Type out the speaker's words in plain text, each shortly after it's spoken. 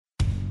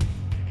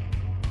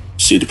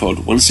Pseudopod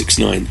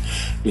 169,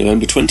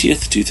 November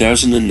 20th,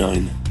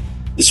 2009.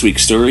 This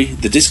week's story,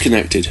 The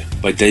Disconnected,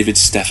 by David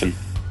Steffen.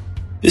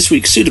 This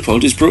week's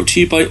Pseudopod is brought to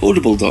you by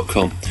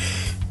Audible.com.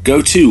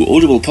 Go to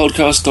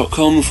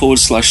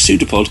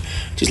audiblepodcast.com/pseudopod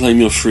to claim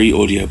your free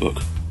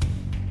audiobook.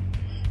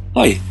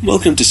 Hi,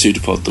 welcome to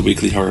Pseudopod, the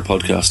weekly horror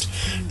podcast.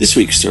 This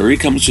week's story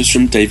comes to us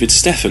from David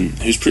Steffen,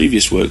 whose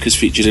previous work has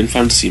featured in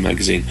Fantasy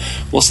magazine,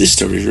 whilst this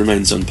story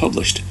remains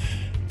unpublished.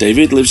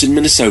 David lives in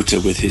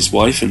Minnesota with his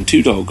wife and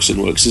 2 dogs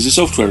and works as a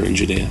software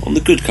engineer on the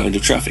Good Kind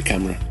of traffic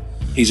camera.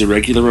 He's a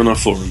regular on our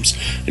forums,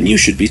 and you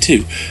should be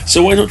too,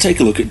 so why not take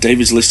a look at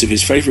David's list of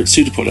his favourite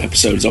Pseudopod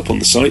episodes up on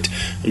the site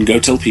and go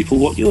tell people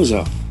what yours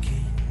are.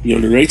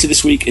 Your narrator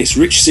this week is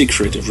Rich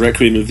Siegfried of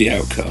Requiem of the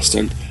Outcast,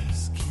 and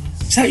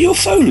is that your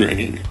phone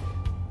ringing?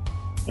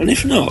 And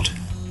if not,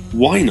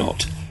 why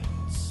not?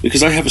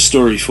 Because I have a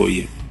story for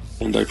you,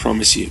 and I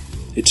promise you,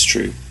 it's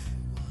true.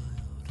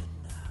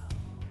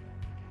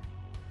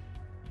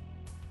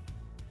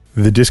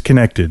 The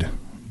Disconnected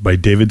by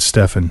David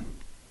Steffen.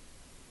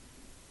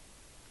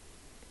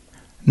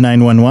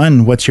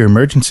 911, what's your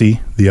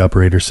emergency? The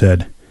operator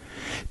said.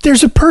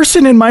 There's a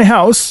person in my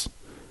house.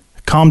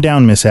 Calm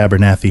down, Miss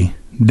Abernathy.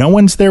 No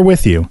one's there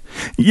with you.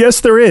 Yes,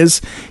 there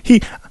is.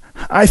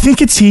 I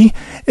think it's he,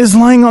 is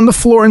lying on the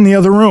floor in the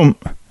other room.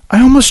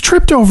 I almost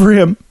tripped over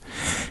him.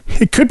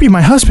 It could be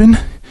my husband.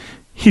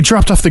 He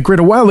dropped off the grid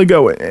a while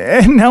ago,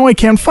 and now I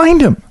can't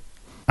find him.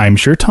 I'm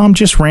sure Tom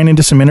just ran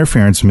into some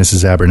interference,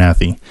 Mrs.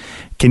 Abernathy.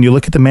 Can you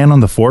look at the man on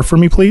the floor for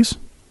me, please?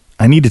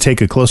 I need to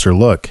take a closer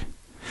look.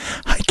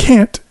 I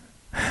can't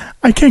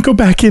go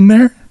back in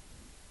there.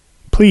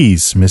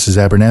 Please, Mrs.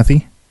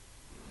 Abernathy.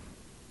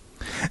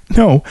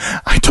 No,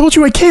 I told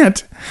you I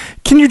can't.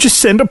 Can you just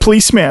send a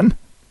policeman?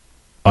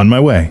 On my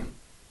way,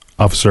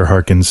 Officer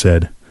Harkins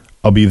said.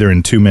 I'll be there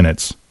in 2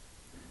 minutes.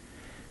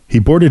 He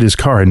boarded his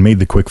car and made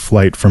the quick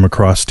flight from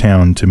across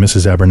town to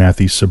Mrs.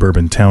 Abernathy's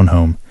suburban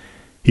townhome.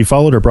 He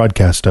followed her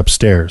broadcast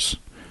upstairs.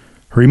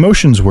 Her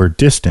emotions were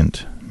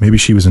distant. Maybe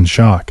she was in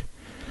shock.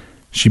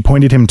 She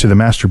pointed him to the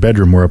master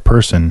bedroom where a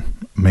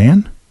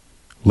man,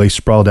 lay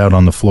sprawled out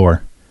on the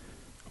floor.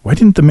 Why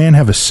didn't the man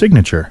have a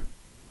signature?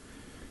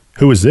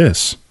 Who is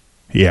this?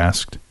 He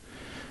asked.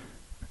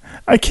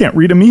 I can't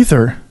read him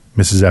either,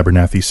 Mrs.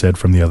 Abernathy said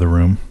from the other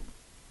room.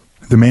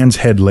 The man's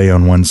head lay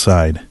on one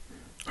side.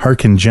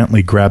 Harkin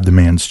gently grabbed the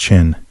man's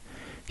chin.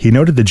 He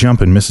noted the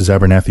jump in Mrs.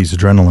 Abernathy's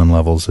adrenaline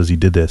levels as he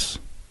did this.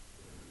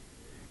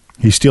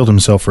 He steeled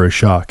himself for a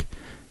shock.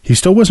 He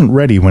still wasn't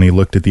ready when he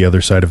looked at the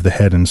other side of the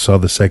head and saw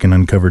the second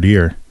uncovered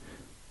ear.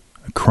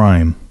 A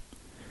crime.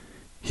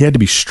 He had to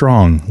be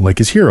strong, like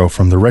his hero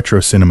from the retro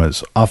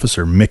cinemas,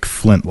 Officer Mick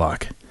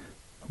Flintlock.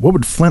 What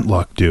would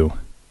Flintlock do?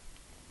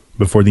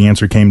 Before the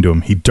answer came to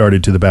him, he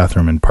darted to the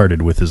bathroom and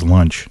parted with his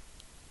lunch.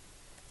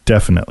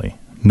 Definitely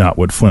not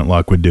what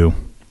Flintlock would do.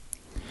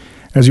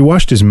 As he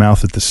washed his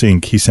mouth at the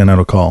sink, he sent out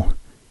a call.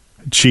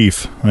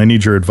 Chief, I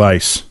need your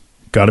advice.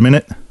 Got a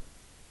minute?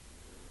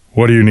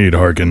 What do you need,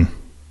 Harkin?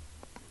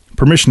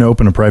 Permission to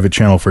open a private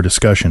channel for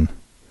discussion.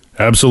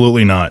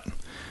 Absolutely not.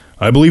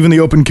 I believe in the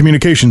Open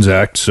Communications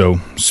Act, so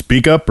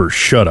speak up or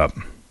shut up.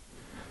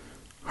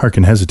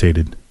 Harkin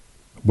hesitated.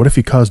 What if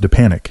he caused a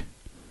panic?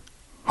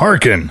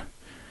 Harkin!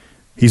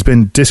 He's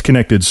been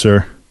disconnected,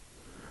 sir.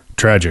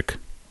 Tragic.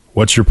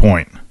 What's your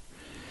point?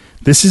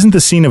 This isn't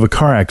the scene of a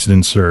car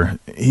accident, sir.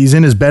 He's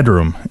in his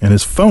bedroom, and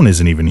his phone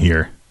isn't even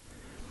here.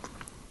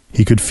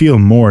 He could feel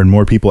more and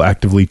more people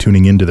actively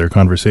tuning into their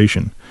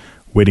conversation,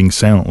 waiting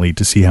silently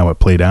to see how it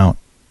played out.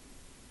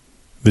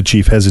 The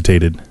chief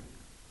hesitated.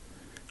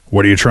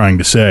 What are you trying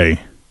to say?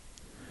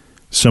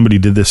 Somebody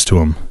did this to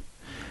him.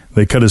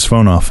 They cut his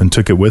phone off and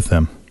took it with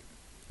them.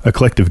 A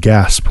collective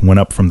gasp went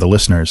up from the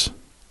listeners.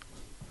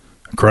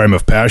 A crime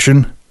of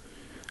passion?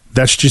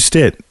 That's just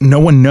it. No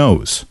one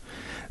knows.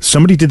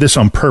 Somebody did this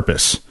on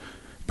purpose,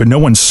 but no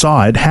one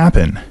saw it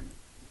happen.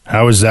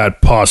 How is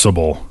that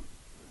possible?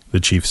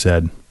 The chief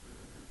said.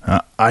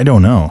 I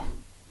don't know.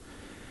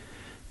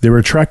 They were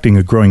attracting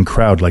a growing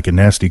crowd like a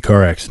nasty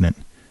car accident,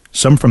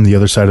 some from the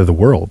other side of the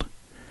world.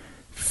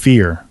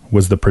 Fear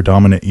was the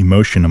predominant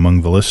emotion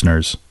among the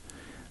listeners.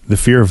 The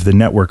fear of the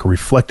network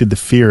reflected the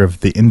fear of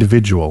the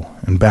individual,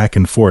 and back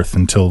and forth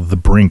until the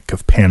brink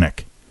of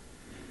panic.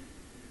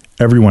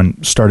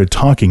 Everyone started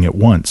talking at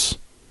once.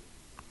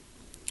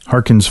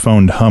 Harkin's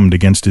phone hummed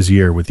against his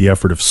ear with the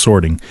effort of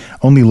sorting,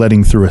 only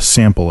letting through a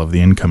sample of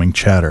the incoming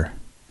chatter.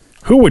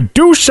 Who would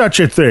do such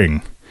a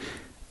thing?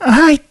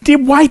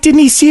 Why didn't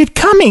he see it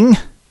coming?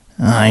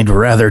 I'd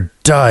rather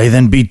die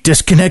than be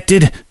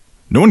disconnected.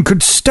 No one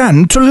could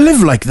stand to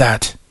live like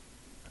that.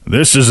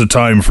 This is a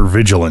time for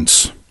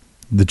vigilance,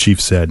 the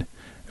chief said.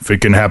 If it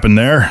can happen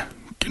there,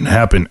 it can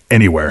happen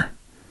anywhere.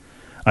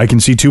 I can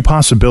see 2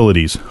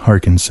 possibilities,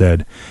 Harkin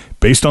said,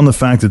 based on the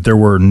fact that there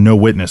were no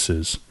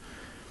witnesses.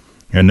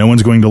 And no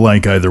one's going to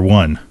like either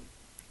one.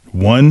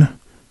 One,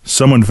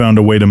 someone found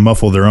a way to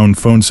muffle their own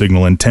phone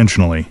signal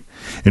intentionally,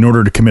 in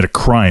order to commit a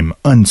crime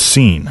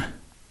unseen.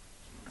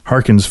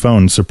 Harkin's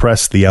phone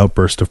suppressed the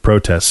outburst of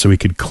protest so he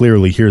could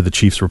clearly hear the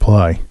chief's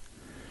reply.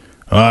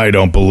 I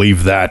don't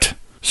believe that.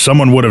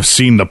 Someone would have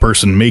seen the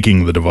person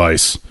making the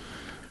device.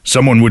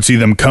 Someone would see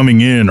them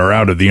coming in or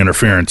out of the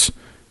interference.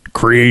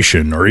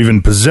 Creation or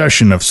even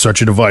possession of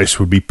such a device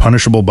would be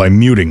punishable by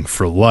muting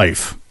for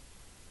life.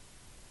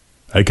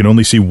 I can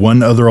only see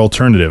one other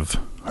alternative,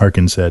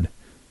 Harkin said.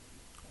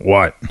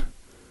 What?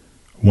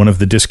 One of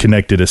the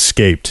disconnected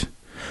escaped.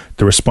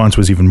 The response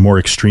was even more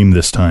extreme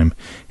this time.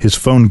 His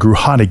phone grew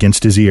hot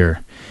against his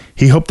ear.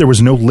 He hoped there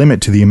was no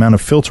limit to the amount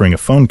of filtering a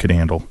phone could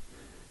handle.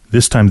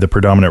 This time the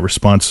predominant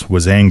response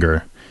was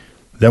anger.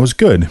 That was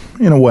good,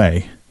 in a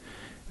way.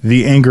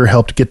 The anger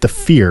helped get the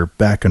fear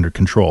back under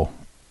control.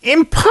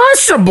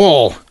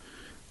 Impossible!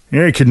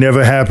 It could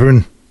never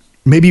happen.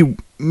 Maybe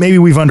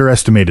we've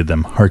underestimated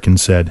them, Harkin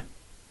said.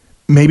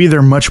 Maybe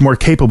they're much more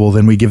capable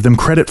than we give them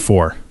credit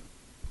for.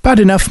 Bad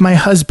enough my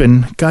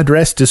husband, God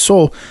rest his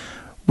soul,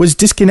 was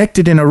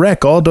disconnected in a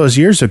wreck all those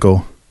years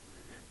ago.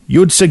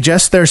 You'd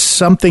suggest there's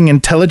something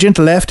intelligent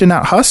left in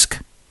that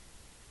husk?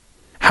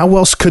 How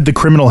else could the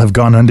criminal have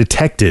gone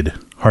undetected?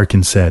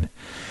 Harkin said.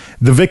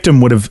 The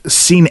victim would have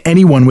seen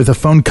anyone with a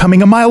phone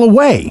coming a mile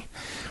away.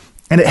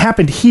 And it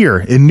happened here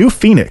in New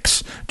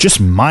Phoenix, just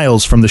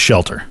miles from the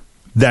shelter.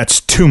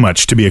 That's too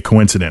much to be a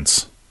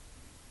coincidence.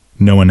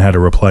 No one had a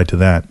reply to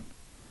that.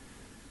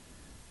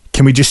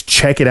 Can we just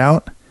check it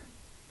out?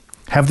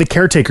 Have the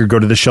caretaker go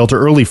to the shelter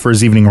early for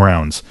his evening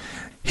rounds.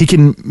 He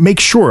can make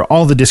sure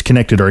all the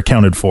disconnected are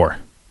accounted for.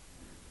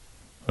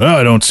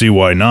 I don't see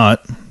why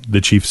not, the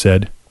chief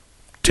said.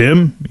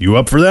 Tim, you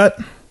up for that?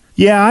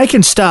 Yeah, I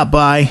can stop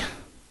by,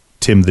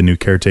 Tim, the new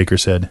caretaker,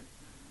 said.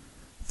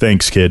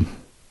 Thanks, kid,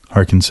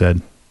 Harkin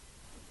said.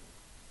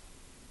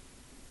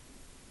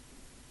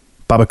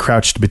 Baba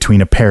crouched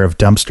between a pair of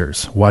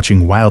dumpsters,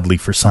 watching wildly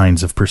for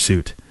signs of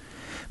pursuit.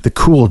 The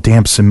cool,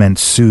 damp cement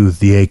soothed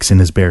the aches in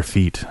his bare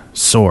feet,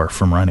 sore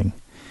from running.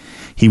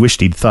 He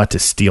wished he'd thought to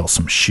steal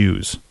some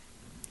shoes.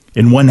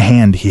 In one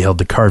hand he held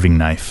the carving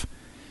knife.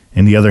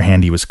 In the other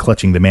hand he was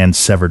clutching the man's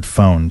severed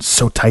phone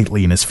so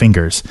tightly in his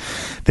fingers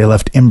they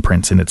left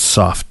imprints in its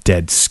soft,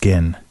 dead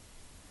skin.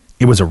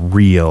 It was a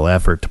real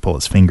effort to pull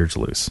his fingers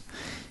loose.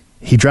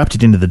 He dropped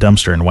it into the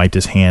dumpster and wiped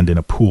his hand in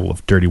a pool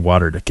of dirty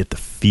water to get the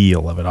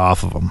feel of it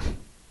off of him.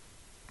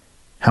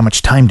 How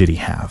much time did he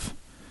have?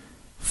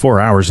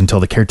 4 hours until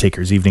the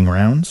caretaker's evening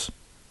rounds?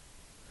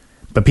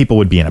 But people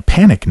would be in a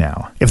panic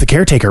now. If the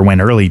caretaker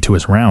went early to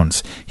his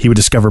rounds, he would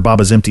discover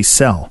Baba's empty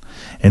cell,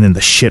 and then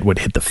the shit would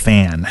hit the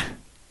fan.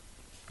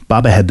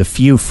 Baba had the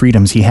few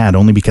freedoms he had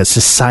only because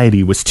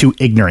society was too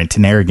ignorant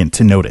and arrogant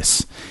to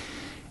notice.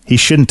 He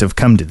shouldn't have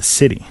come to the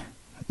city.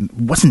 It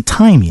wasn't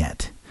time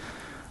yet.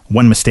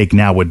 One mistake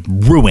now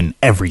would ruin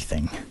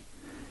everything.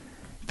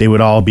 They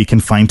would all be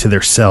confined to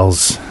their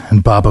cells,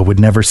 and Baba would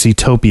never see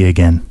Topi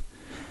again.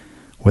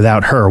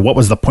 Without her, what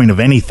was the point of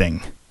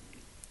anything?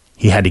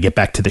 He had to get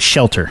back to the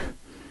shelter.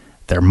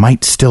 There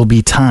might still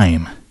be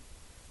time.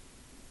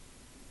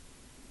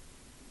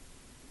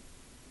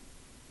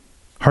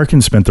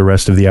 Harkin spent the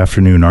rest of the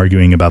afternoon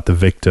arguing about the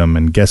victim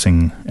and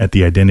guessing at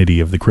the identity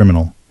of the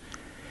criminal.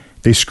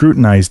 They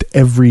scrutinized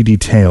every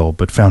detail,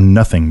 but found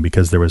nothing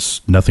because there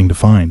was nothing to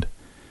find.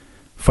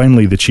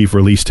 Finally, the chief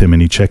released him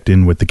and he checked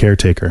in with the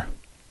caretaker.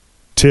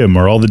 Tim,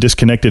 are all the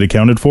disconnected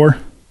accounted for?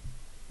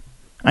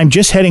 I'm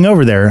just heading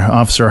over there,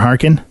 Officer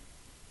Harkin.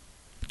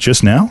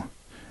 Just now?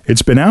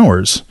 It's been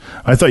hours.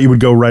 I thought you would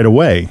go right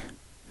away.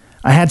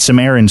 I had some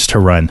errands to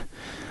run.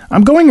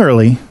 I'm going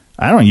early.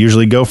 I don't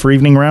usually go for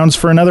evening rounds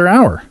for another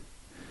hour.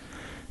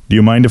 Do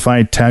you mind if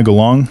I tag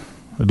along?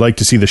 I'd like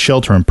to see the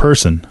shelter in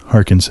person,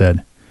 Harkin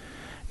said.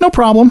 No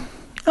problem.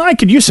 I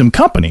could use some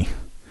company.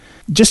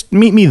 Just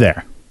meet me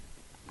there.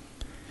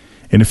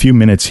 In a few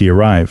minutes he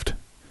arrived.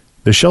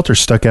 The shelter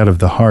stuck out of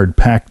the hard,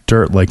 packed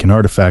dirt like an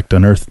artifact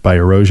unearthed by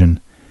erosion.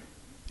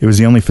 It was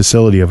the only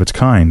facility of its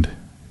kind,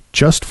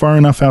 just far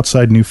enough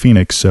outside New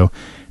Phoenix so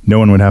no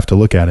one would have to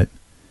look at it.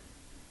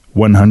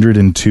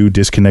 102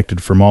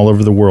 disconnected from all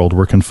over the world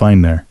were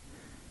confined there.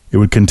 It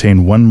would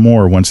contain one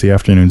more once the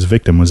afternoon's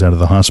victim was out of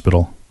the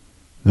hospital.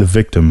 The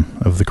victim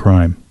of the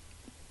crime.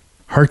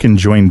 Harkin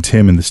joined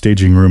Tim in the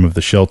staging room of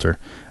the shelter,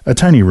 a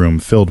tiny room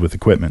filled with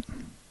equipment.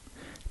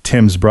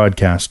 Tim's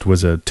broadcast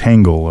was a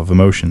tangle of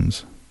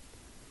emotions.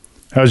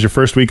 How's your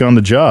first week on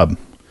the job?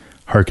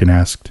 Harkin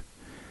asked.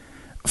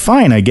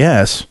 Fine, I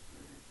guess.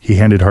 He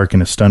handed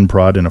Harkin a stun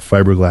prod and a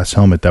fiberglass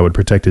helmet that would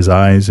protect his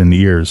eyes and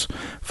ears,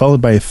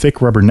 followed by a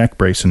thick rubber neck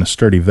brace and a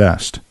sturdy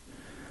vest.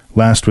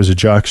 Last was a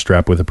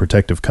jockstrap with a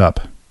protective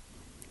cup.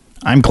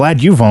 I'm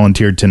glad you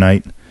volunteered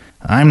tonight.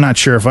 I'm not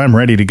sure if I'm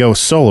ready to go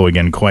solo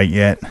again quite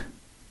yet.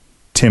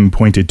 Tim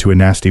pointed to a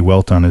nasty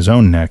welt on his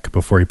own neck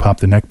before he popped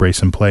the neck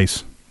brace in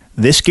place.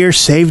 This gear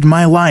saved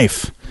my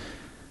life.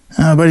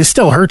 But it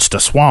still hurts to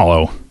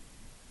swallow.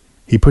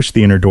 He pushed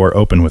the inner door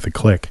open with a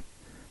click.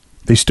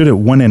 They stood at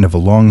one end of a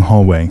long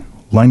hallway,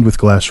 lined with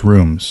glass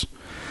rooms,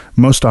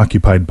 most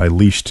occupied by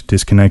leashed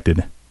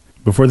disconnected.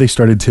 Before they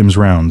started Tim's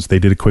rounds, they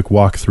did a quick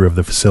walkthrough of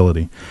the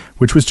facility,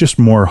 which was just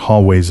more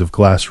hallways of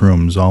glass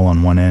rooms all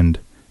on one end.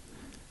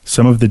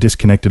 Some of the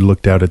disconnected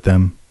looked out at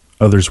them,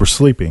 others were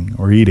sleeping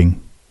or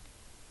eating.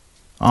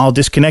 All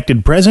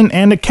disconnected present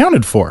and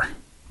accounted for,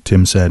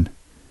 Tim said.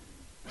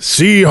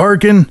 See,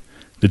 Harkin,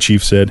 the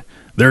chief said.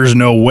 There's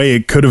no way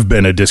it could have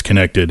been a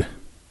disconnected.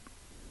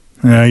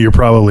 You're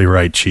probably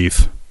right,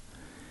 Chief.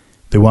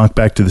 They walked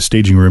back to the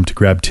staging room to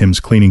grab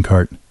Tim's cleaning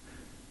cart.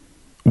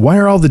 Why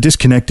are all the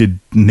disconnected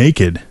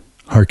naked?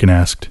 Harkin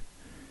asked.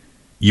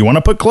 You want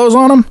to put clothes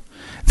on them?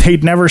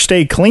 They'd never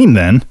stay clean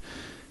then.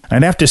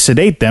 I'd have to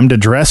sedate them to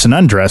dress and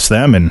undress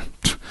them, and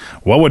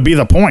what would be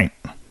the point?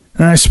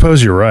 I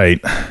suppose you're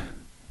right.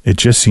 It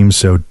just seems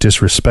so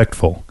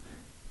disrespectful.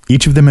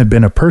 Each of them had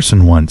been a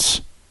person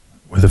once,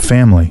 with a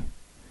family.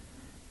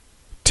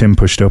 Tim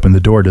pushed open the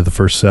door to the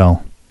first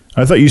cell.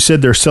 I thought you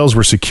said their cells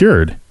were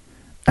secured.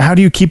 How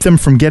do you keep them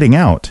from getting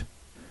out?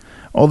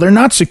 Well, they're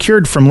not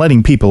secured from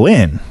letting people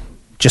in,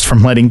 just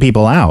from letting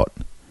people out.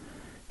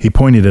 He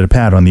pointed at a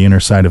pad on the inner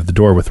side of the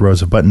door with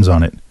rows of buttons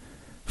on it.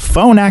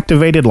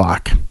 Phone-activated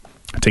lock.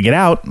 To get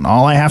out,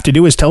 all I have to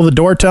do is tell the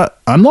door to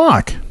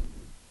unlock.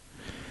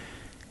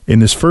 In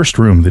this first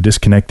room, the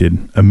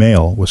disconnected, a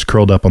male, was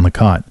curled up on the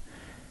cot.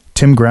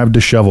 Tim grabbed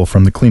a shovel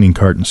from the cleaning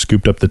cart and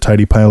scooped up the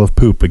tidy pile of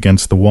poop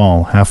against the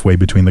wall halfway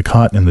between the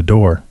cot and the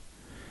door.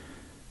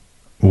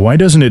 Why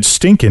doesn't it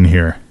stink in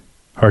here?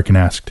 Harkin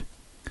asked.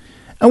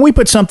 And we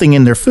put something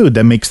in their food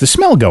that makes the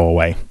smell go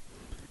away.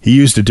 He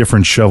used a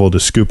different shovel to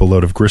scoop a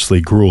load of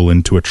gristly gruel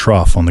into a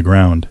trough on the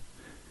ground.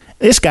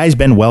 This guy's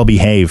been well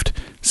behaved,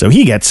 so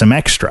he gets some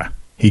extra.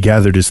 He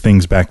gathered his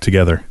things back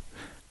together.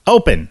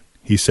 Open,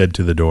 he said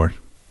to the door.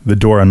 The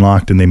door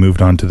unlocked and they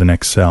moved on to the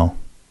next cell.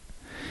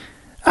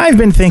 I've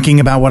been thinking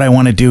about what I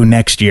want to do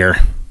next year,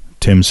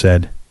 Tim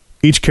said.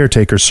 Each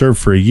caretaker served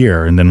for a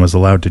year and then was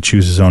allowed to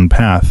choose his own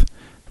path.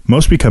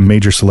 Most become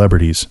major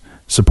celebrities,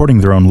 supporting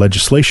their own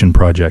legislation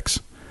projects.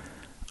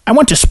 I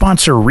want to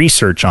sponsor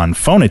research on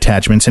phone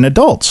attachments in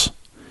adults.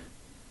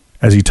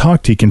 As he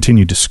talked, he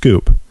continued to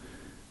scoop.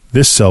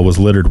 This cell was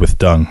littered with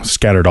dung,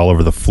 scattered all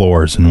over the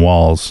floors and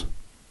walls.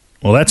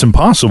 Well, that's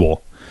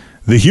impossible.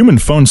 The human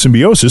phone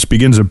symbiosis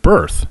begins at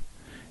birth.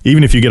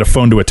 Even if you get a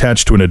phone to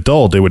attach to an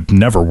adult, it would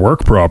never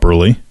work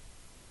properly.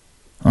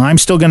 I'm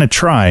still going to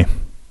try.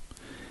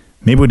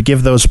 Maybe it would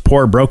give those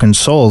poor broken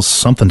souls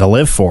something to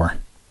live for.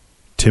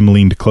 Tim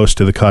leaned close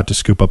to the cot to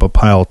scoop up a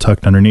pile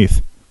tucked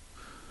underneath.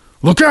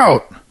 Look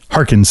out!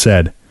 Harkin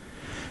said.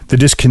 The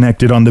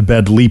disconnected on the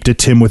bed leaped at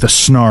Tim with a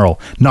snarl,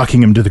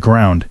 knocking him to the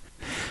ground.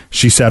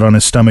 She sat on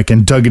his stomach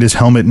and dug at his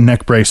helmet and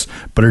neck brace,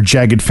 but her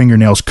jagged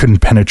fingernails couldn't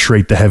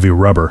penetrate the heavy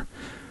rubber.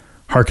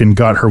 Harkin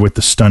got her with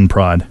the stun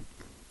prod.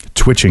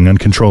 Twitching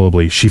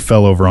uncontrollably, she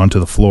fell over onto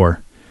the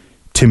floor.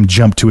 Tim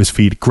jumped to his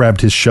feet,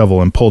 grabbed his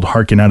shovel, and pulled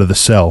Harkin out of the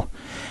cell.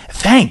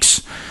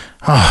 Thanks!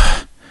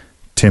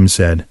 Tim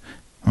said.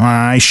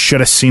 I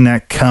should have seen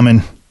that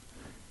coming.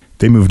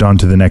 They moved on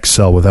to the next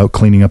cell without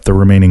cleaning up the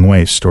remaining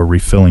waste or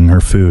refilling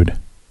her food.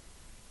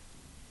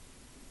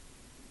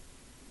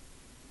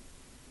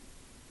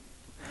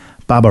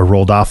 Baba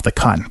rolled off the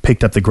cot and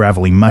picked up the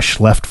gravelly mush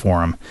left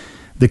for him.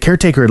 The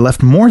caretaker had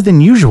left more than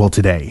usual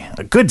today,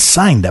 a good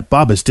sign that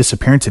Baba's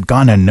disappearance had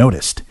gone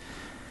unnoticed.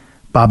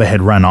 Baba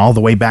had run all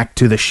the way back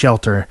to the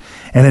shelter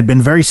and had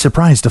been very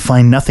surprised to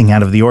find nothing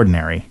out of the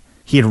ordinary.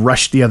 He had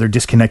rushed the other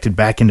disconnected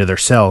back into their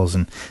cells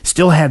and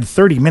still had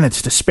 30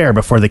 minutes to spare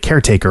before the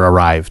caretaker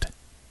arrived.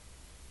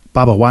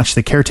 Baba watched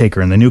the caretaker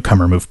and the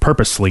newcomer move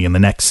purposely in the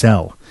next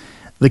cell.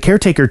 The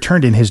caretaker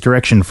turned in his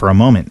direction for a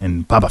moment,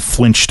 and Baba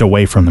flinched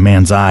away from the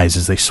man's eyes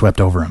as they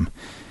swept over him.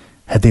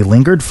 Had they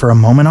lingered for a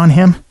moment on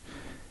him?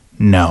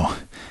 No.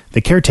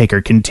 The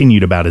caretaker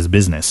continued about his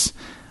business.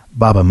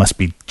 Baba must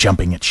be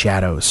jumping at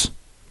shadows.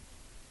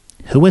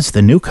 Who was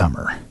the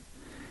newcomer?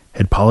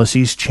 Had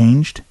policies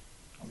changed?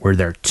 Were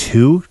there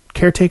 2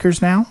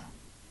 caretakers now?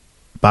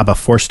 Baba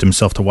forced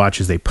himself to watch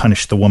as they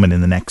punished the woman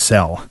in the next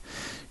cell.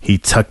 He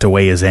tucked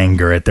away his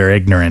anger at their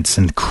ignorance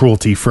and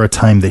cruelty for a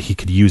time that he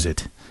could use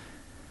it.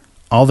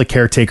 All the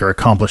caretaker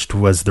accomplished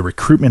was the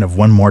recruitment of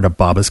one more to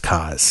Baba's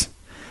cause.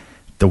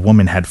 The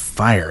woman had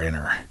fire in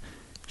her.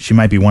 She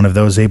might be one of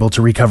those able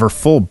to recover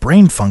full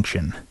brain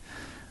function.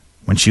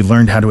 When she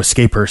learned how to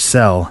escape her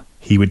cell,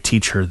 he would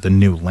teach her the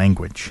new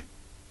language.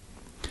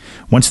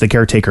 Once the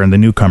caretaker and the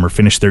newcomer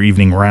finished their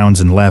evening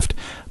rounds and left,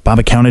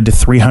 Baba counted to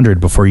 300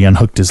 before he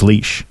unhooked his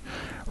leash.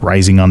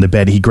 Rising on the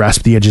bed, he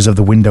grasped the edges of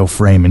the window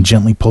frame and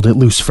gently pulled it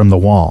loose from the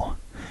wall.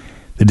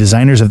 The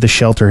designers of the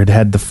shelter had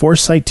had the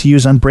foresight to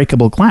use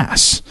unbreakable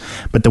glass,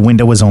 but the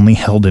window was only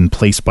held in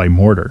place by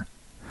mortar.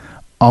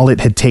 All it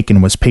had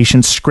taken was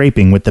patient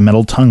scraping with the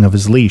metal tongue of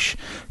his leash,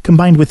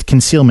 combined with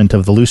concealment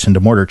of the loosened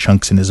mortar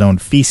chunks in his own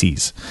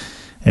feces,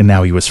 and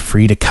now he was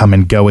free to come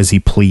and go as he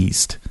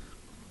pleased.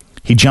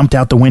 He jumped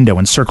out the window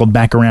and circled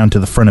back around to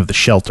the front of the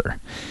shelter.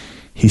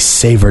 He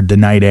savored the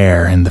night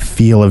air and the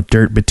feel of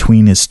dirt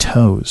between his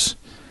toes.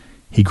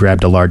 He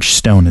grabbed a large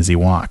stone as he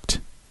walked.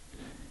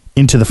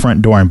 Into the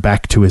front door and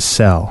back to his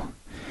cell.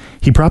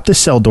 He propped the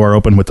cell door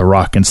open with a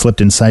rock and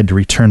slipped inside to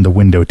return the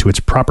window to its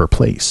proper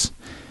place.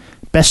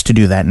 Best to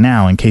do that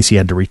now in case he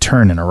had to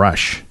return in a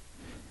rush.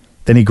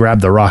 Then he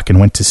grabbed the rock and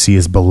went to see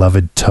his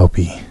beloved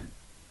Topi.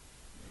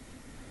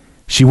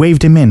 She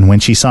waved him in when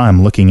she saw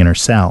him looking in her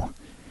cell.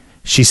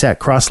 She sat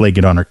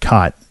cross-legged on her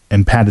cot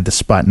and patted the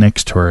spot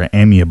next to her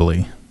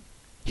amiably.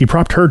 He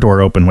propped her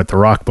door open with the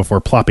rock before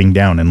plopping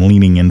down and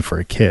leaning in for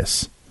a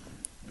kiss.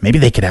 Maybe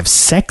they could have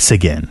sex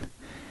again.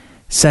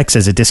 Sex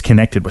as a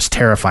disconnected was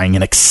terrifying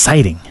and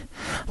exciting,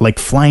 like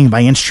flying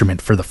by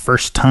instrument for the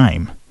first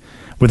time.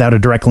 Without a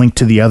direct link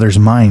to the other's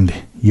mind,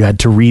 you had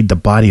to read the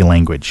body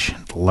language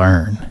and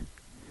learn.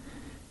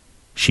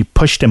 She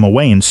pushed him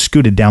away and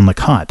scooted down the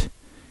cot.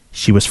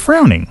 She was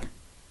frowning.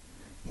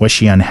 Was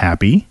she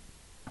unhappy?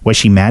 Was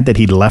she mad that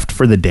he'd left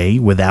for the day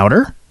without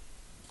her?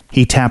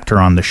 He tapped her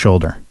on the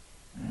shoulder.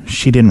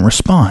 She didn't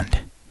respond.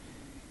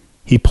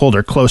 He pulled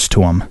her close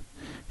to him.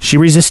 She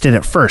resisted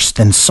at first,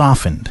 then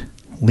softened,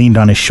 leaned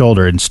on his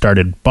shoulder, and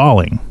started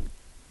bawling.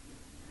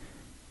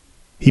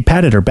 He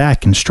patted her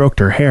back and stroked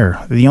her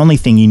hair, the only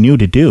thing he knew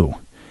to do.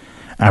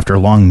 After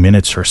long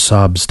minutes, her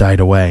sobs died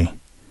away.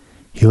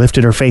 He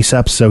lifted her face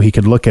up so he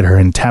could look at her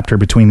and tapped her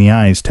between the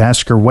eyes to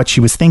ask her what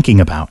she was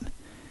thinking about.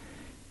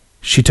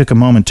 She took a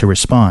moment to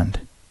respond.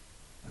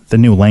 The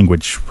new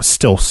language was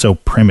still so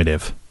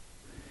primitive.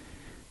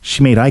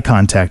 She made eye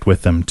contact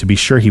with him to be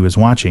sure he was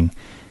watching,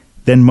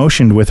 then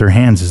motioned with her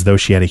hands as though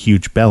she had a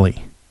huge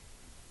belly.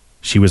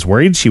 She was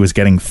worried she was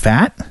getting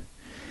fat?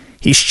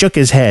 He shook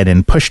his head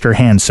and pushed her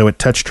hand so it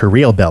touched her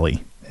real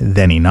belly.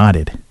 Then he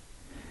nodded.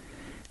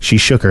 She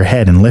shook her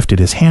head and lifted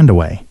his hand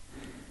away.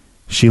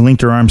 She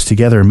linked her arms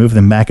together and moved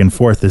them back and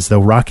forth as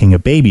though rocking a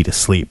baby to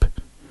sleep.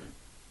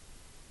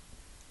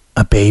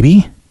 A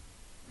baby?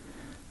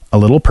 A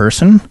little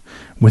person,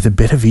 with a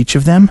bit of each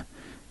of them,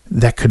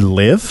 that could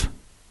live?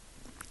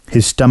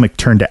 His stomach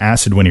turned to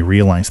acid when he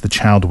realized the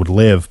child would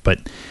live, but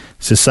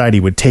society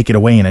would take it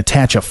away and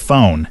attach a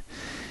phone.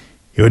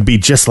 It would be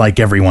just like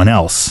everyone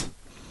else.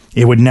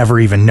 It would never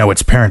even know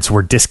its parents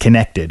were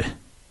disconnected.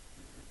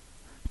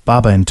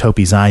 Baba and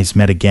Topi's eyes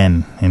met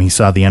again, and he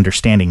saw the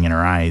understanding in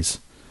her eyes.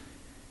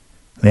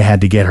 They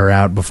had to get her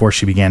out before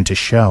she began to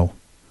show.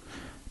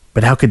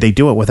 But how could they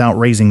do it without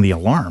raising the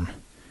alarm?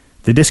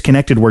 The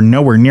disconnected were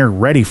nowhere near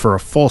ready for a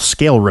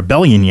full-scale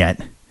rebellion yet.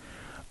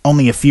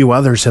 Only a few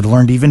others had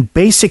learned even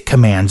basic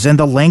commands, and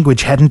the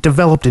language hadn't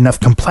developed enough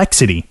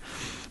complexity.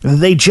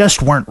 They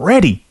just weren't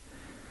ready.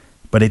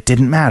 But it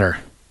didn't matter.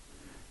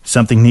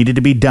 Something needed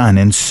to be done,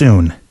 and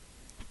soon.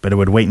 But it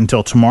would wait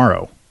until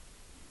tomorrow.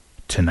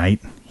 Tonight,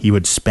 he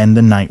would spend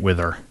the night with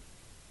her.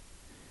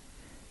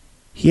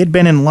 He had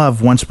been in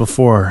love once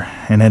before,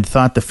 and had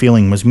thought the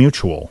feeling was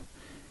mutual.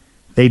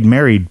 They'd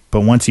married,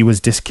 but once he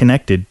was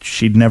disconnected,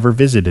 she'd never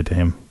visited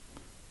him.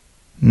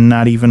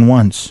 Not even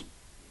once.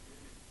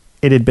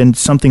 It had been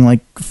something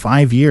like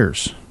 5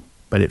 years,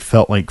 but it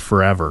felt like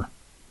forever.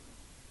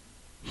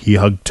 He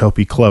hugged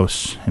Topi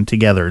close, and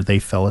together they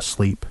fell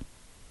asleep.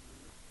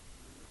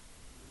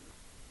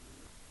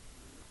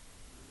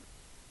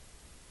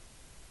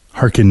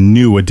 Harkin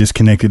knew a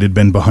disconnected had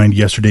been behind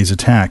yesterday's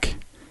attack.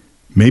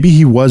 Maybe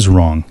he was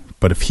wrong,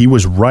 but if he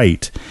was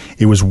right,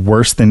 it was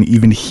worse than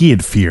even he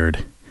had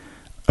feared.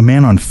 A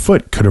man on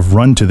foot could have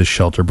run to the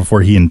shelter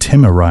before he and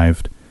Tim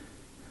arrived.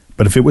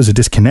 But if it was a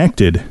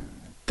disconnected,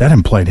 that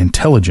implied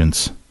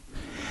intelligence.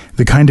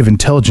 The kind of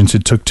intelligence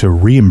it took to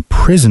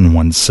re-imprison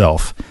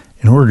oneself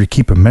in order to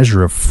keep a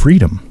measure of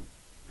freedom.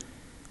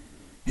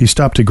 He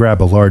stopped to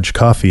grab a large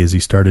coffee as he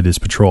started his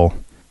patrol.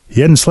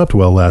 He hadn't slept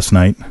well last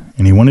night,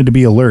 and he wanted to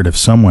be alert if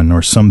someone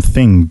or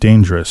something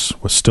dangerous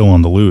was still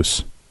on the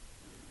loose.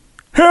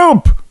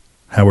 "Help!"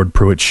 Howard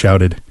Pruitt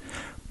shouted.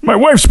 "My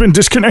wife's been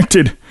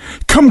disconnected!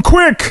 Come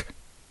quick!"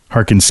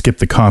 Harkin skipped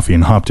the coffee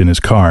and hopped in his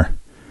car.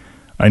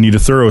 "I need a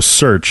thorough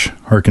search,"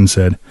 Harkin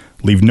said.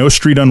 "Leave no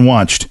street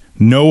unwatched,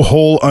 no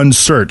hole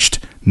unsearched,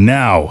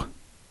 now!"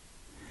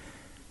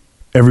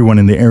 Everyone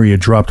in the area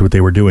dropped what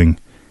they were doing.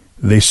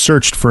 They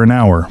searched for an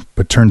hour,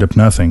 but turned up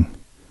nothing.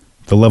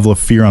 The level of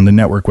fear on the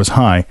network was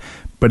high,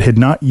 but had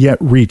not yet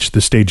reached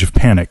the stage of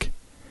panic.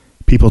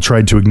 People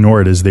tried to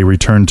ignore it as they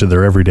returned to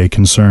their everyday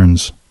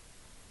concerns.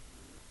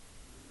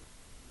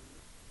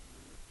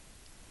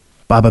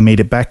 Baba made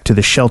it back to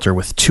the shelter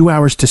with 2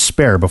 hours to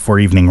spare before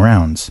evening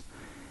rounds.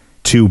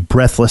 2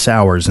 breathless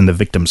hours in the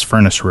victim's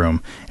furnace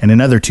room, and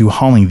another 2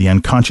 hauling the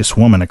unconscious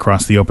woman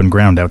across the open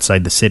ground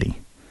outside the city.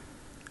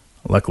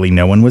 Luckily,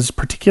 no one was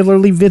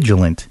particularly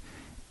vigilant,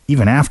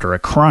 even after a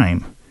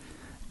crime.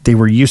 They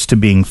were used to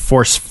being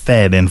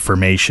force-fed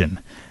information,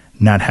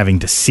 not having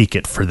to seek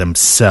it for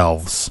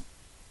themselves.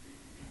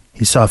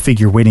 He saw a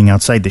figure waiting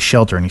outside the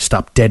shelter, and he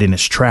stopped dead in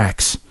his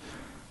tracks.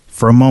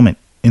 For a moment,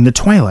 in the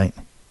twilight,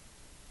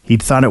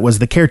 he'd thought it was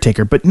the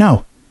caretaker, but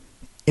no,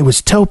 it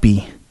was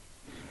Topi.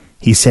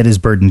 He set his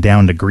burden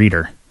down to greet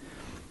her.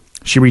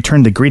 She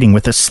returned the greeting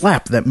with a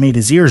slap that made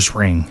his ears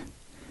ring.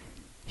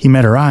 He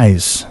met her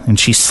eyes, and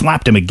she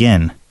slapped him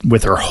again,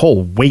 with her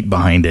whole weight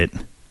behind it.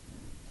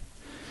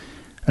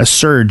 A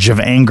surge of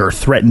anger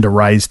threatened to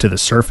rise to the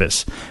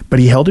surface, but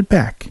he held it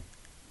back.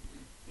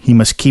 He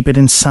must keep it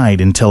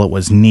inside until it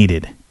was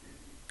needed.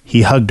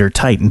 He hugged her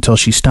tight until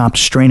she stopped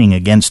straining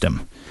against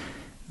him,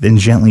 then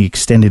gently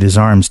extended his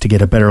arms to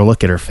get a better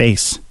look at her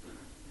face.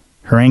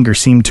 Her anger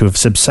seemed to have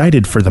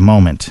subsided for the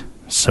moment,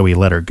 so he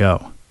let her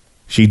go.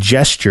 She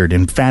gestured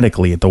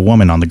emphatically at the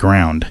woman on the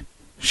ground.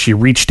 She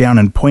reached down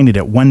and pointed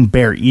at one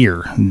bare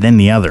ear, then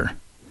the other.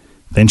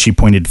 Then she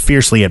pointed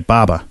fiercely at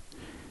Baba.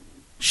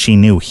 She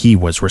knew he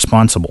was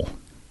responsible.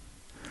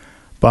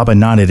 Baba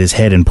nodded his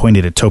head and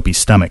pointed at Topi's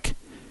stomach.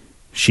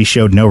 She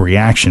showed no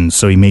reaction,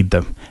 so he made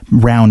the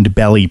round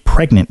belly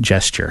pregnant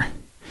gesture.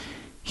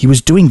 He was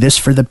doing this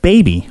for the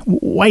baby.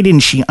 Why didn't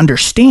she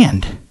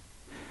understand?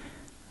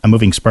 A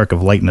moving spark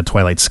of light in the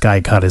twilight sky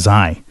caught his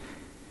eye.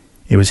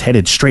 It was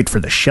headed straight for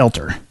the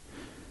shelter.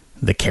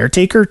 The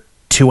caretaker?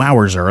 2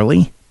 hours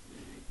early?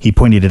 He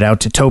pointed it out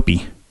to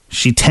Topi.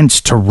 She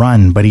tensed to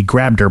run, but he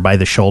grabbed her by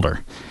the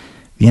shoulder.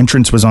 The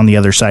entrance was on the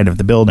other side of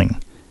the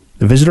building.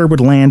 The visitor would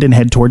land and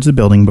head towards the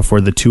building before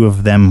the two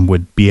of them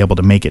would be able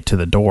to make it to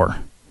the door.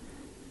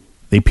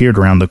 They peered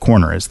around the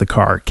corner as the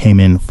car came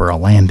in for a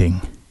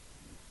landing.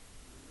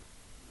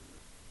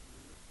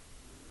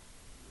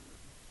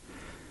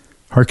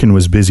 Harkin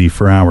was busy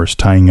for hours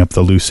tying up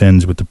the loose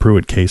ends with the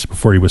Pruitt case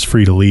before he was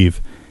free to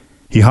leave.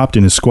 He hopped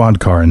in his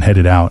squad car and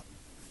headed out.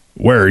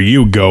 "Where are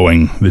you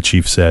going?" the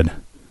chief said.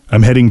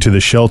 "I'm heading to the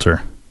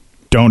shelter."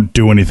 "Don't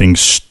do anything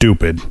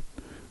stupid.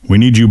 We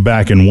need you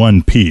back in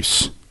one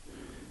piece."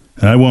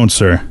 "I won't,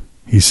 sir,"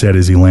 he said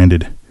as he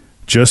landed.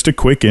 "Just a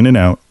quick in and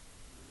out."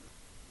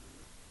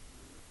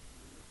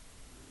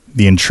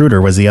 The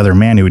intruder was the other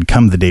man who had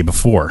come the day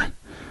before.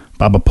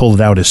 Baba pulled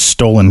out his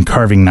stolen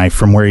carving knife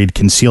from where he'd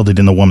concealed it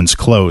in the woman's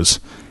clothes.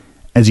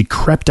 As he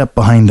crept up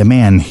behind the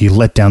man, he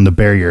let down the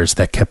barriers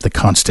that kept the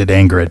constant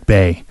anger at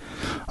bay.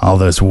 All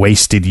those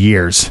wasted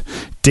years,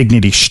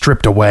 dignity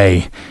stripped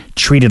away,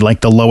 treated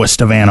like the lowest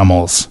of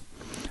animals.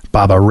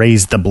 Baba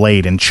raised the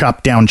blade and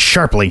chopped down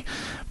sharply,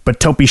 but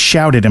Topi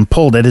shouted and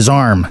pulled at his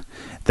arm.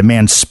 The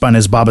man spun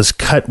as Baba's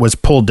cut was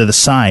pulled to the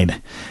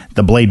side.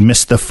 The blade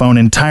missed the phone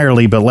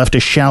entirely, but left a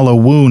shallow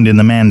wound in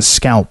the man's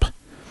scalp.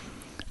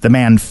 The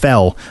man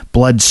fell,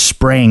 blood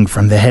spraying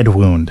from the head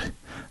wound.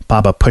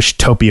 Baba pushed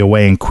Topi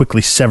away and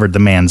quickly severed the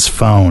man's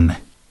phone.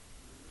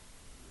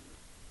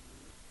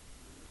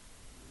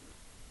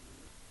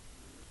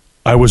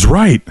 "I was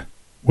right,"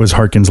 was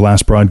Harkin's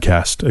last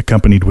broadcast,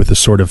 accompanied with a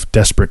sort of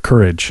desperate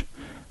courage,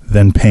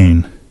 then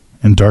pain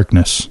and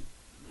darkness.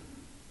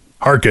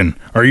 "Harkin,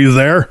 are you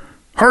there?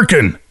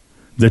 Harkin!"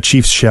 The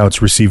chief's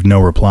shouts received no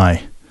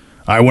reply.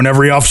 "I want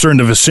every officer in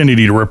the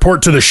vicinity to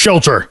report to the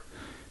shelter."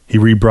 He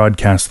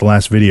rebroadcast the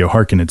last video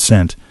Harkin had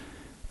sent.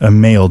 A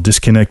male,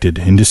 disconnected,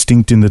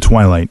 indistinct in the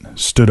twilight,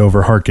 stood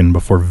over Harkin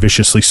before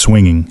viciously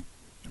swinging,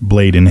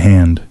 blade in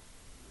hand.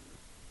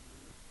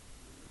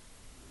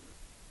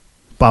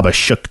 Baba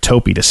shook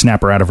Topi to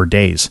snap her out of her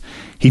daze.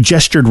 He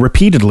gestured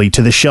repeatedly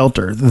to the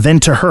shelter, then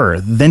to her,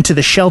 then to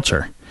the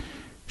shelter.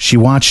 She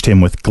watched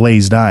him with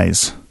glazed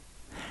eyes.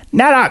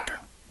 "Nadok!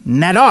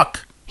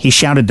 Nadok!" He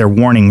shouted their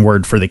warning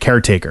word for the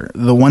caretaker,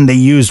 the one they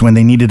used when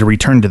they needed to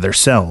return to their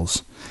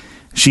cells.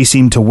 She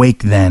seemed to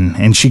wake then,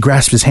 and she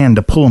grasped his hand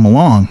to pull him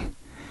along.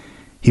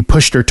 He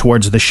pushed her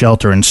towards the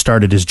shelter and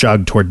started his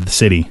jog toward the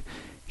city.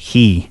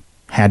 He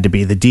had to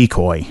be the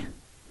decoy.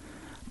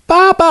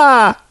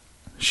 "Baba!"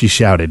 she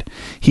shouted.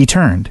 He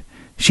turned.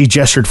 She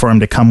gestured for him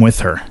to come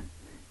with her.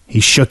 He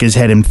shook his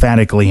head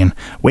emphatically and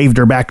waved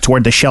her back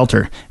toward the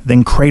shelter,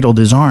 then cradled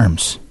his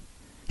arms.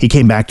 He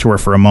came back to her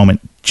for a moment,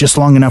 just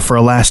long enough for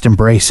a last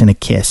embrace and a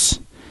kiss.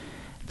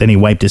 Then he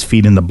wiped his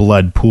feet in the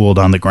blood pooled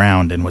on the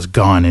ground and was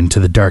gone into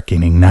the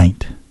darkening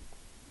night.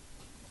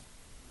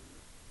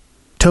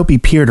 Topi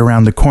peered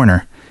around the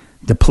corner.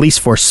 The police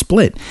force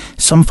split,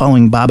 some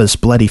following Baba's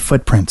bloody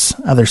footprints,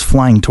 others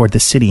flying toward the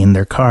city in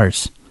their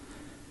cars.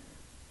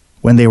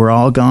 When they were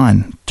all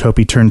gone,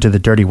 Topi turned to the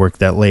dirty work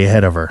that lay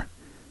ahead of her.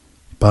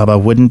 Baba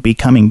wouldn't be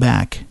coming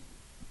back.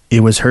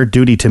 It was her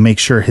duty to make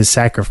sure his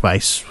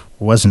sacrifice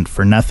wasn't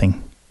for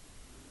nothing.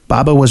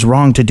 Baba was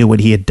wrong to do what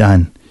he had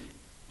done.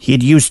 He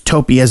had used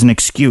Topi as an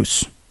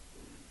excuse.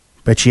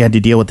 But she had to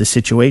deal with the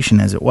situation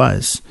as it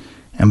was,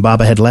 and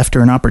Baba had left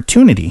her an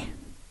opportunity.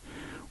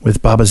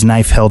 With Baba's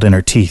knife held in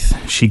her teeth,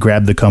 she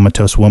grabbed the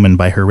comatose woman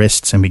by her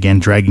wrists and began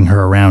dragging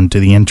her around to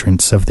the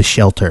entrance of the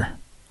shelter.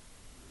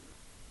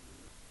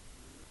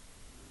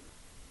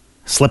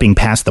 Slipping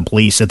past the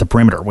police at the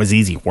perimeter was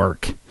easy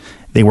work.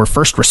 They were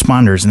first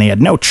responders and they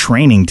had no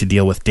training to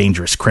deal with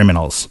dangerous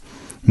criminals.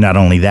 Not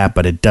only that,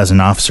 but a dozen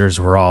officers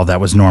were all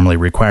that was normally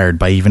required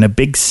by even a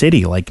big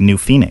city like New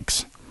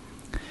Phoenix.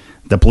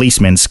 The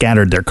policemen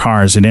scattered their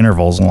cars at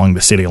intervals along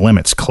the city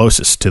limits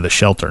closest to the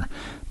shelter,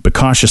 but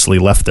cautiously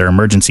left their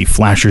emergency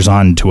flashers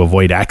on to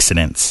avoid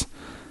accidents.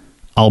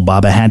 All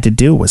Baba had to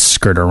do was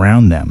skirt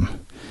around them.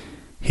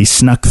 He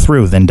snuck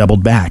through, then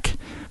doubled back.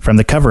 From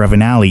the cover of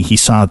an alley, he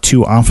saw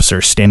two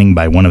officers standing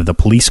by one of the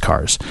police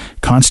cars,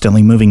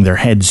 constantly moving their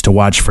heads to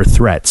watch for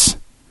threats.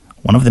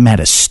 One of them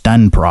had a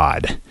stun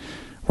prod.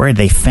 Where had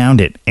they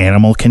found it?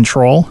 Animal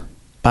control?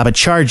 Baba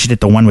charged at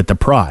the one with the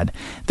prod.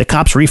 The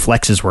cop's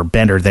reflexes were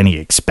better than he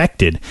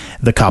expected.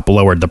 The cop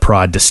lowered the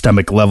prod to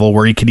stomach level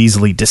where he could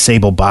easily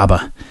disable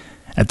Baba.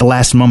 At the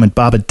last moment,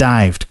 Baba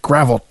dived.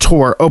 Gravel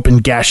tore open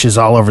gashes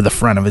all over the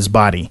front of his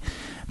body.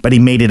 but he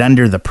made it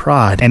under the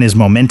prod, and his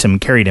momentum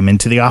carried him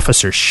into the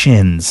officer's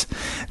shins.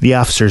 The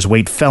officer's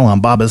weight fell on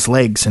Baba's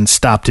legs and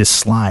stopped his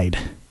slide.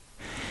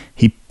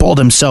 He pulled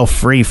himself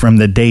free from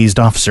the dazed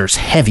officer's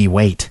heavy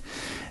weight.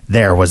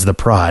 There was the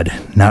prod,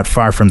 not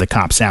far from the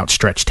cop's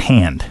outstretched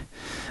hand.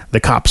 The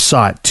cop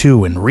saw it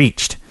too and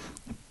reached.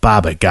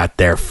 Baba got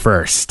there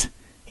first.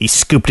 He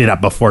scooped it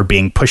up before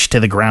being pushed to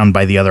the ground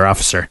by the other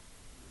officer.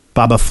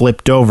 Baba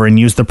flipped over and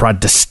used the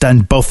prod to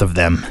stun both of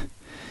them.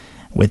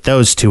 With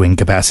those two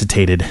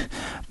incapacitated,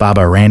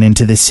 Baba ran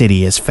into the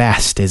city as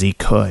fast as he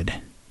could.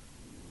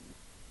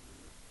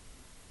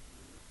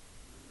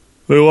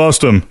 They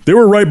lost him. They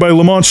were right by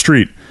Lamont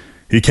Street.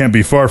 He can't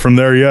be far from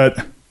there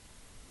yet.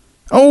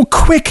 Oh,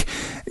 quick!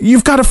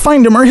 You've got to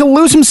find him or he'll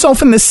lose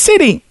himself in the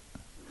city!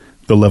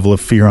 The level of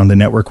fear on the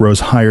network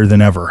rose higher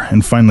than ever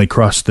and finally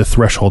crossed the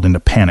threshold into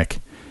panic.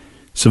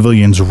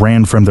 Civilians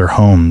ran from their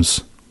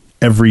homes.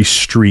 Every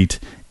street,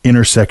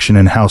 intersection,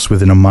 and house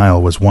within a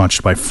mile was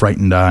watched by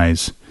frightened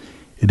eyes.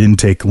 It didn't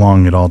take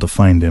long at all to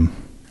find him.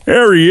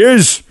 There he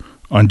is!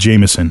 On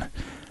Jameson.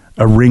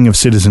 A ring of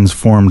citizens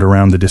formed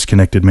around the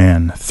disconnected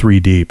man, 3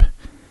 deep.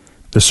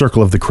 The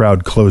circle of the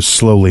crowd closed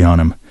slowly on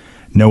him.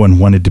 No one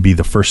wanted to be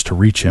the first to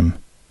reach him.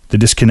 The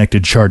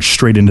disconnected charged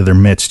straight into their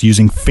midst,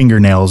 using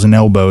fingernails and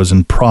elbows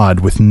and prod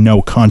with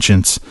no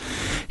conscience.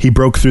 He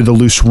broke through the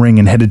loose ring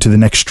and headed to the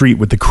next street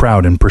with the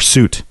crowd in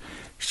pursuit.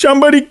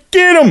 Somebody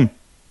get him!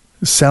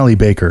 Sally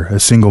Baker, a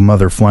single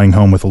mother flying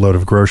home with a load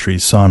of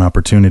groceries, saw an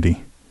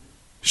opportunity.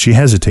 She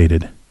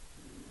hesitated.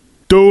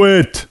 Do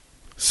it!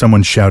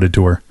 Someone shouted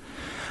to her.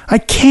 I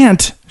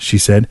can't, she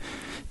said.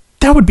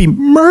 That would be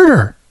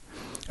murder.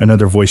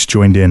 Another voice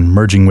joined in,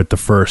 merging with the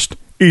first.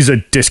 He's a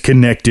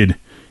disconnected.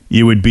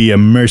 You would be a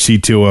mercy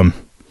to him.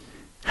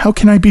 How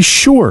can I be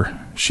sure?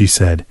 She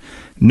said.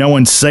 No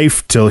one's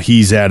safe till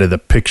he's out of the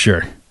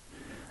picture.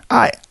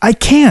 I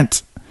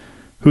can't.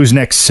 Who's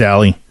next,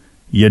 Sally?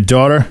 Your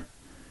daughter?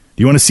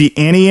 Do you want to see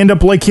Annie end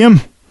up like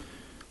him?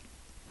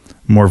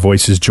 More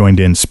voices joined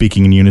in,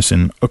 speaking in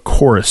unison, a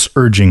chorus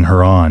urging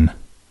her on.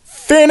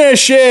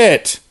 Finish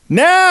it!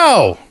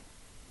 Now!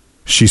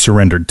 She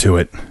surrendered to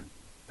it.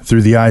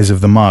 Through the eyes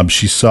of the mob,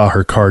 she saw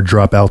her car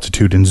drop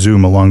altitude and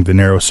zoom along the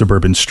narrow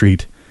suburban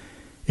street.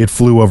 It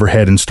flew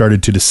overhead and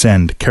started to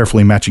descend,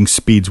 carefully matching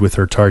speeds with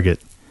her target.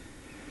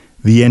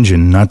 The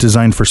engine, not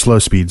designed for slow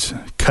speeds,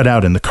 cut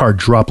out and the car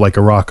dropped like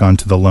a rock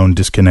onto the lone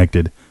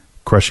disconnected,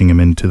 crushing him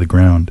into the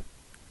ground.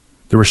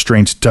 The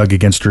restraints dug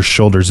against her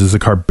shoulders as the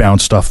car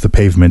bounced off the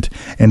pavement,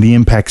 and the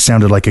impact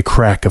sounded like a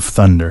crack of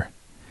thunder.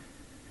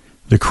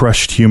 The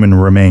crushed human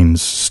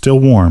remains, still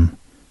warm,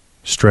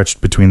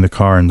 stretched between the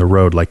car and the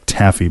road like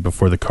taffy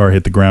before the car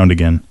hit the ground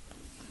again.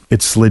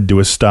 It slid to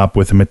a stop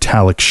with a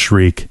metallic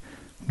shriek,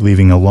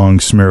 leaving a long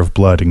smear of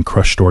blood and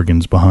crushed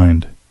organs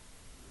behind.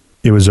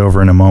 It was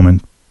over in a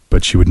moment,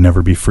 but she would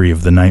never be free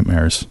of the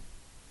nightmares.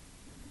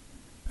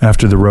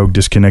 After the rogue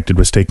disconnected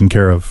was taken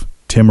care of,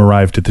 Tim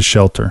arrived at the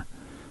shelter.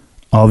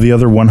 All the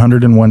other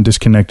 101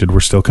 disconnected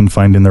were still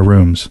confined in their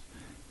rooms.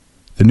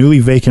 The newly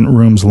vacant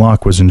room's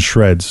lock was in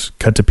shreds,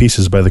 cut to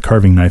pieces by the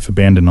carving knife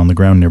abandoned on the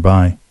ground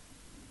nearby.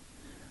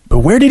 But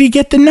where did he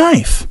get the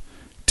knife?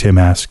 Tim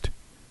asked.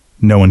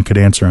 No one could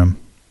answer him.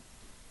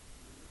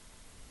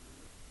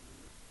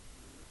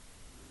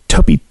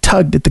 Toby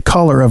tugged at the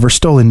collar of her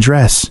stolen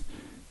dress.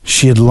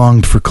 She had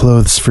longed for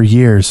clothes for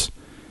years.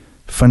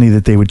 Funny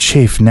that they would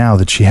chafe now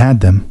that she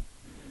had them.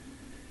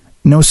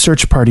 No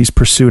search parties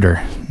pursued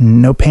her.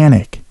 No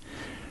panic.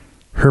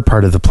 Her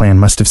part of the plan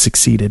must have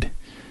succeeded.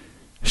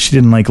 She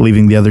didn't like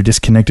leaving the other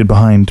disconnected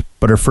behind,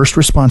 but her first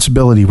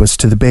responsibility was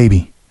to the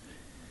baby.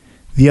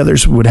 The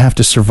others would have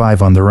to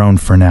survive on their own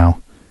for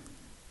now.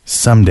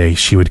 Someday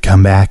she would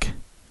come back.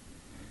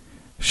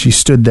 She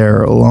stood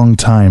there a long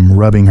time,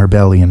 rubbing her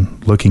belly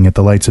and looking at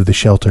the lights of the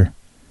shelter.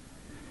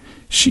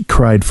 She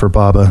cried for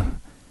Baba,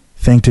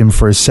 thanked him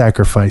for his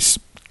sacrifice,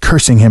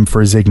 cursing him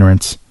for his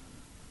ignorance.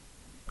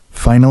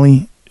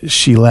 Finally,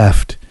 she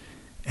left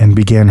and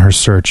began her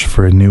search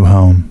for a new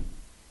home.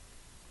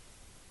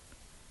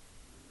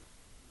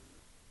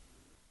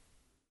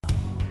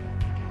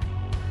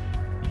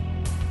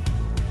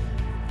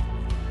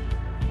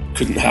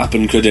 Couldn't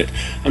happen, could it?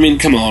 I mean,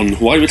 come on,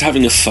 why would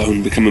having a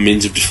phone become a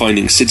means of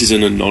defining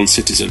citizen and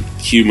non-citizen,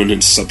 human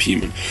and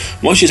subhuman?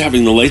 Why should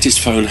having the latest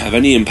phone have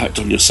any impact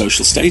on your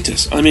social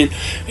status? I mean,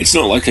 it's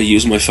not like I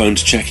use my phone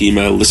to check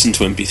email, listen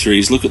to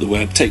MP3s, look at the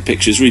web, take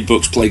pictures, read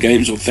books, play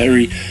games, or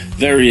very,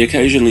 very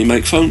occasionally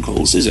make phone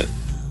calls, is it?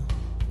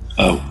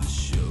 Oh.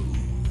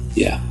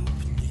 Yeah.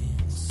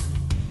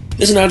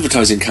 There's an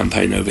advertising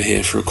campaign over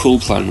here for a cool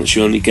plan which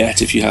you only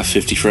get if you have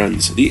 50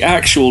 friends. The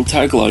actual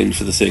tagline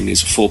for the thing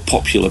is for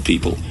popular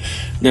people.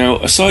 Now,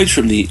 aside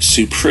from the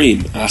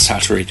supreme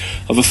asshattery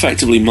of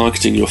effectively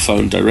marketing your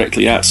phone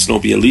directly at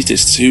snobby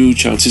elitists who,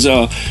 chances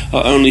are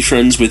only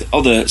friends with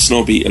other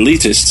snobby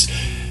elitists,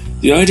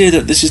 the idea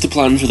that this is the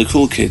plan for the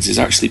cool kids is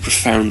actually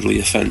profoundly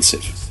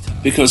offensive.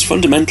 Because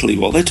fundamentally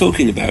what they're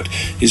talking about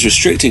is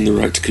restricting the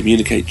right to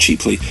communicate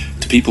cheaply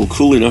to people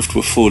cool enough to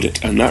afford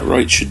it, and that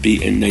right should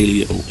be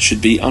inalienable, should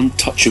be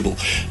untouchable,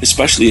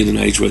 especially in an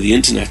age where the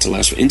internet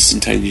allows for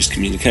instantaneous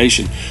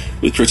communication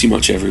with pretty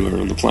much everywhere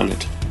on the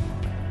planet.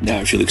 Now,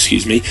 if you'll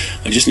excuse me,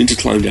 I just need to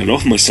climb down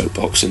off my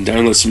soapbox and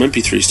download some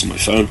MP3s to my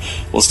phone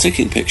whilst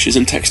taking pictures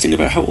and texting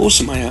about how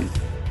awesome I am.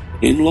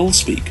 In lol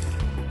speak.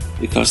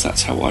 Because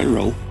that's how I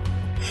roll.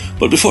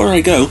 But before I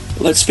go,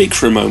 let's speak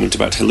for a moment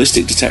about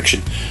holistic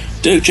detection.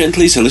 Dirk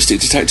Gently's Holistic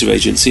Detective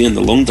Agency and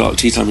The Long Dark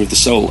Tea Time of the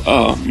Soul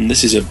are, and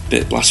this is a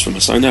bit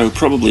blasphemous, I know,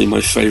 probably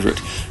my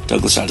favourite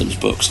Douglas Adams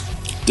books.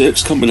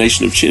 Dirk's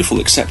combination of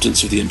cheerful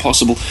acceptance of the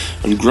impossible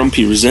and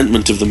grumpy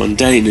resentment of the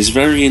mundane is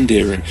very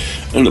endearing,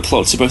 and the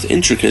plots are both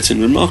intricate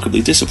and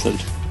remarkably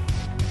disciplined.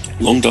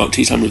 Long Dark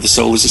Tea Time of the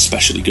Soul is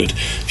especially good,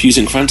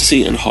 fusing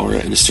fantasy and horror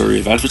in a story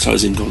of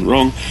advertising gone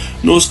wrong,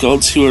 Norse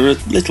gods who are a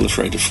little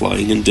afraid of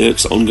flying, and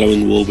Dirk's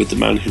ongoing war with the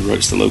man who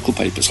writes the local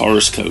paper's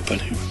horoscope and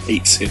who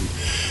hates him.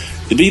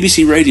 The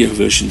BBC radio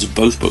versions of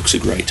both books are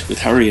great, with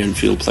Harry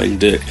Enfield playing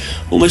Dirk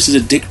almost as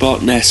a Dick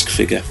Barton-esque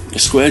figure, a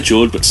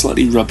square-jawed but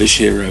slightly rubbish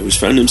hero who's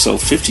found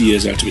himself 50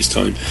 years out of his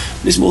time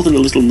and is more than a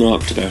little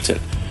narked about it.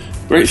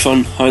 Great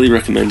fun, highly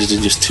recommended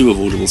in just 2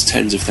 of Audible's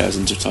tens of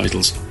thousands of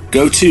titles.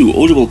 Go to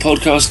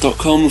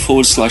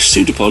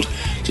audiblepodcast.com/pseudopod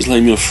to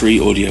claim your free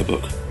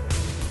audiobook.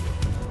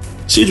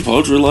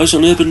 Pseudopod relies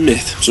on urban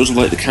myth, sort of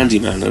like the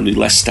Candyman, only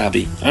less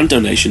stabby, and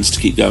donations to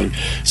keep going.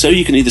 So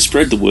you can either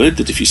spread the word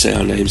that if you say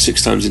our name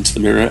 6 times into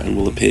the mirror and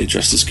we'll appear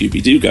dressed as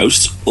Scooby-Doo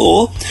ghosts,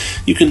 or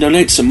you can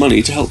donate some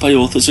money to help pay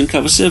authors and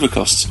cover server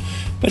costs.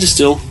 Better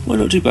still, why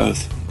not do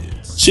both?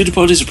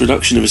 Pseudopod is a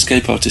production of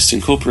Escape Artists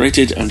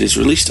Incorporated and is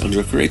released under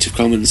a Creative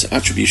Commons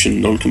Attribution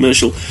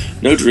Non-Commercial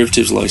No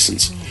Derivatives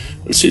license.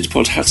 And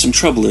Pseudopod had some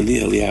trouble in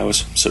the early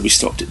hours, so we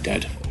stopped it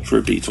dead for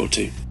a beat or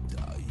two.